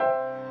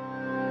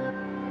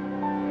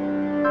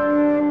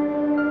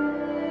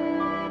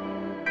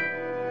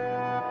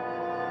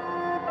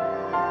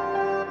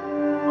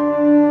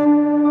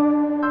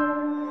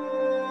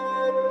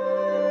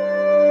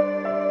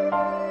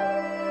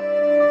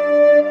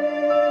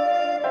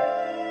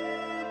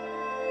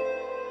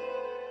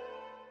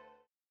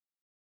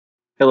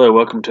Hello,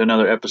 welcome to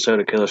another episode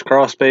of Killer's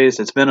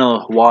Crawlspace. It's been a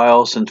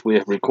while since we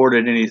have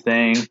recorded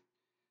anything,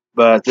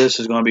 but this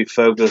is going to be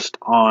focused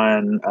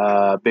on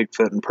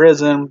Bigfoot in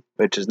prison,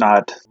 which is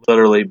not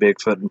literally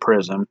Bigfoot in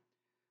prison.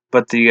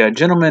 But the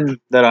gentleman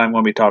that I'm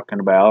going to be talking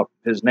about,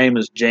 his name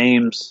is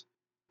James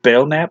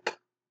Belknap.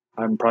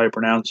 I'm probably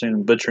pronouncing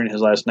and butchering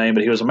his last name,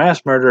 but he was a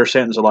mass murderer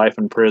sentenced to life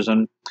in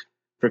prison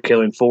for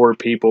killing 4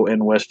 people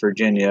in West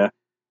Virginia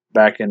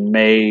back in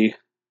May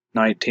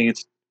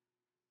 19th,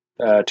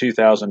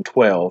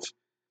 2012.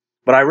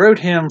 But I wrote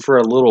him for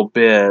a little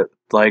bit.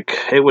 Like,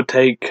 it would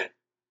take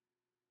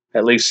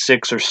at least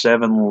 6 or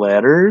 7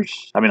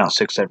 letters. I mean, not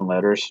 6, 7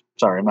 letters.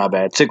 Sorry, my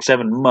bad. 6,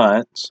 7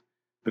 months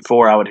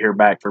before I would hear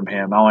back from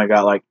him. I only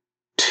got like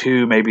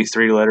 2, maybe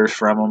 3 letters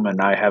from him, and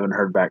I haven't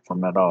heard back from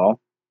him at all.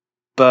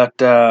 But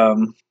I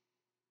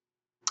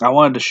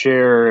wanted to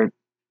share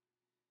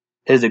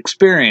his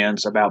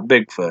experience about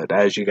Bigfoot.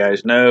 As you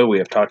guys know, we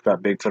have talked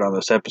about Bigfoot on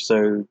this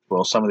episode.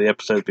 Well, some of the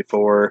episodes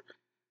before.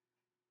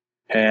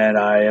 And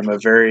I am a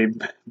very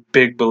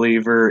big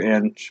believer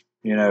in,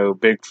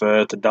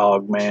 Bigfoot, the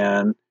Dog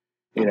Man,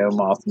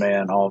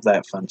 Mothman, all of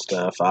that fun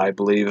stuff. I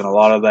believe in a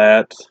lot of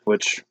that,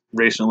 which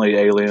recently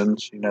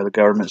aliens, the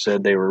government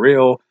said they were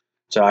real.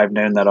 So I've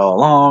known that all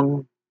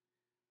along.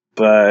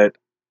 But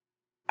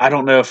I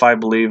don't know if I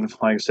believe,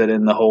 like I said,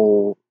 in the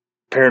whole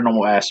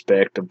paranormal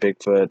aspect of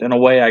Bigfoot. In a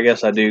way, I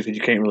guess I do, because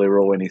you can't really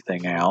rule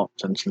anything out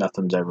since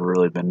nothing's ever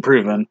really been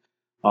proven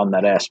on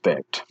that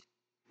aspect.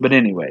 But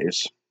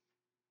anyways,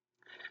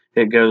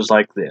 it goes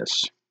like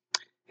this.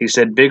 He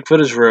said, Bigfoot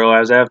is real.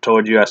 As I have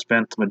told you, I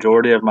spent the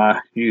majority of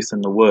my youth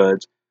in the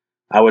woods.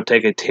 I would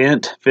take a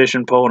tent,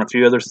 fishing pole, and a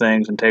few other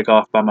things and take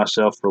off by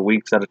myself for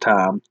weeks at a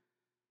time.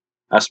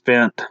 I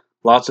spent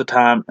lots of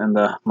time in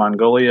the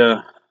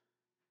Mongolia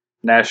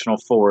National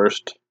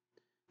Forest.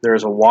 There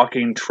is a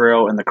walking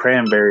trail in the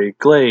Cranberry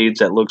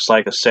Glades that looks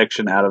like a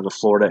section out of the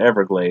Florida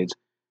Everglades.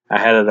 I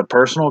had a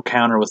personal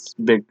encounter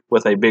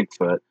with a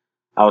Bigfoot.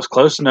 I was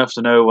close enough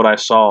to know what I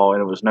saw,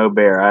 and it was no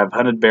bear. I have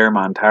hunted bear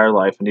my entire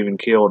life and even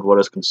killed what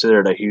is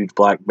considered a huge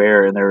black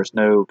bear, and there is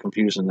no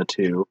confusing the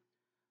two.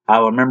 I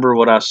will remember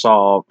what I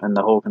saw and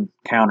the whole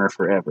encounter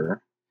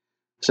forever.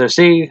 So,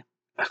 see,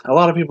 a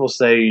lot of people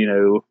say,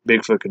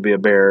 Bigfoot could be a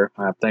bear.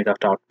 I think I've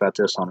talked about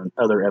this on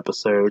another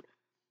episode.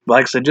 But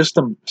like I said, just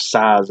the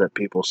size that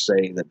people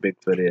say that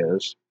Bigfoot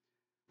is.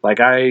 Like,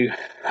 me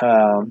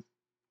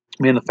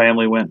and the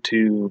family went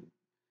to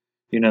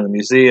the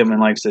museum, and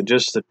like I said,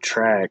 just the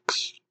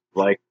tracks,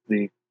 well,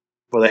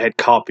 they had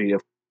copy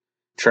of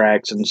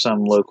tracks, and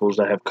some locals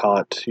that have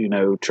caught,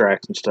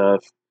 tracks and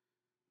stuff.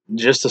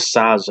 Just the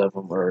size of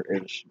them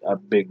is a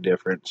big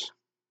difference.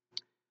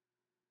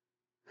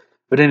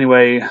 But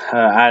anyway,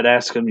 I'd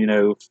ask him,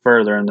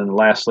 further, and then the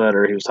last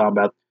letter he was talking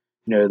about,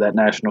 that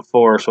national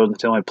forest wasn't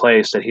the only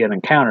place that he had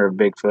encountered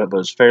Bigfoot, but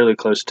was fairly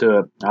close to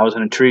it. I was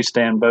in a tree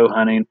stand bow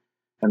hunting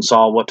and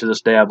saw what to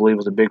this day I believe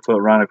was a Bigfoot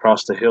run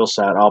across the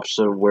hillside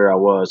opposite of where I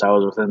was. I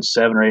was within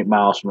 7 or 8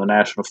 miles from the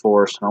national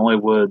forest, and only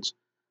woods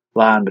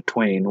lie in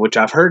between, which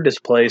I've heard this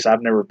place.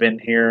 I've never been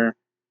here.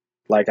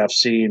 Like, I've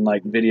seen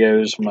like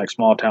videos from like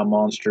Small Town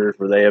Monsters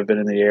where they have been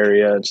in the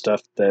area and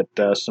stuff that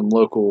some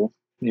local,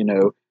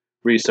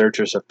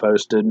 researchers have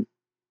posted.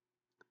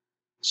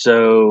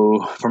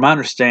 So, from my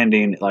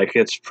understanding, like,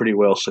 it's a pretty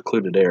well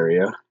secluded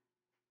area.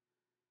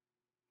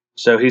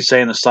 So he's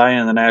saying the sighting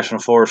in the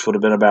national forest would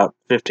have been about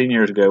 15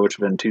 years ago, which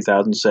would have been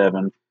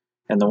 2007,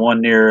 and the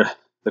one near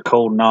the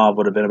Cold Knob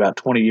would have been about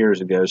 20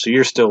 years ago. So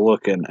you're still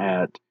looking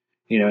at,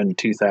 in the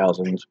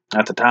 2000s.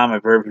 At the time,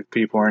 I've heard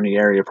people were in the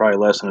area probably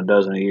less than a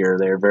dozen a year.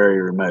 They are very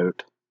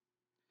remote.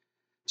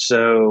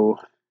 So,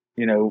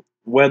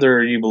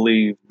 whether you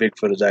believe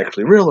Bigfoot is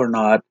actually real or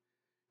not,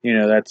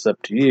 that's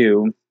up to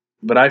you.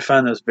 But I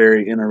find this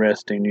very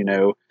interesting,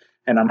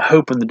 and I'm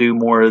hoping to do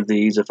more of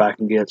these if I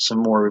can get some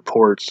more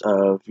reports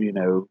of,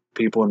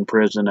 people in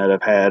prison that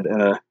have had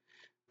a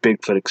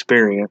Bigfoot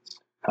experience.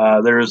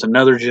 There is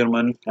another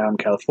gentleman out in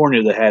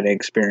California that had an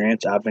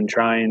experience. I've been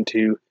trying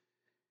to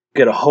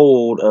get a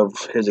hold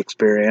of his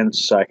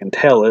experience so I can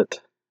tell it,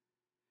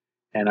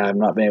 and I've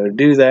not been able to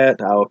do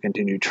that. I will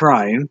continue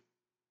trying.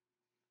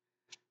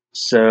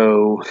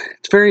 So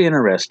it's very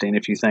interesting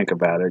if you think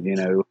about it,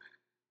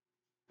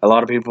 A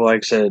lot of people,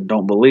 like I said,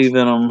 don't believe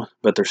in them,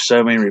 but there's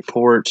so many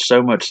reports,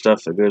 so much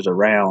stuff that goes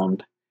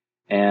around,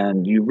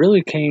 and you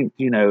really can't,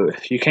 you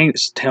can't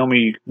tell me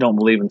you don't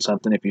believe in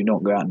something if you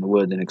don't go out in the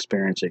woods and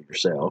experience it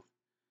yourself.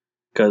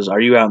 Because are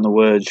you out in the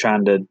woods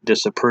trying to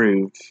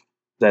disapprove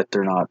that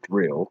they're not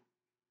real?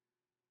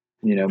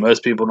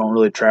 Most people don't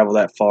really travel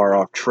that far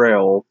off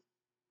trail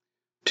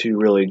to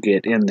really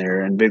get in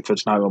there, and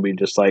Bigfoot's not going to be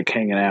just like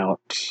hanging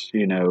out,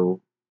 in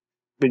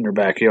your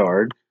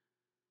backyard.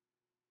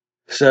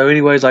 So,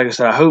 anyways, like I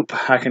said, I hope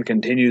I can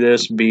continue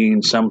this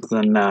being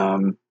something,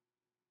 permanent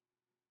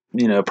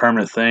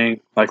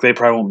thing. Like, they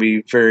probably won't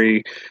be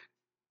very,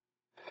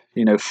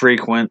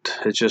 frequent.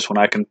 It's just when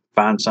I can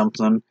find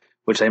something.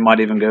 which they might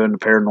even go into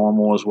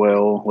paranormal as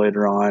well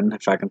later on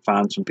if I can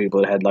find some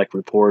people that had like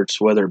reports,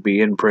 whether it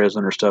be in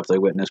prison or stuff they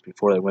witnessed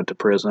before they went to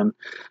prison.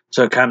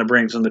 So it kind of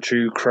brings in the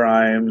true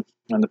crime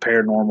and the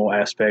paranormal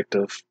aspect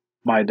of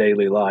my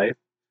daily life.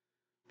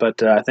 But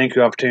thank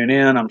you all for tuning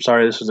in. I'm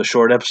sorry this was a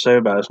short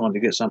episode, but I just wanted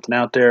to get something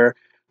out there,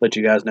 let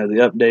you guys know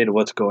the update of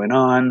what's going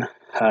on.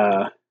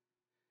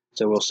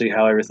 So we'll see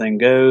how everything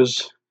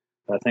goes.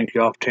 Thank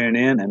you all for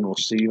tuning in, and we'll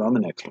see you on the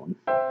next one.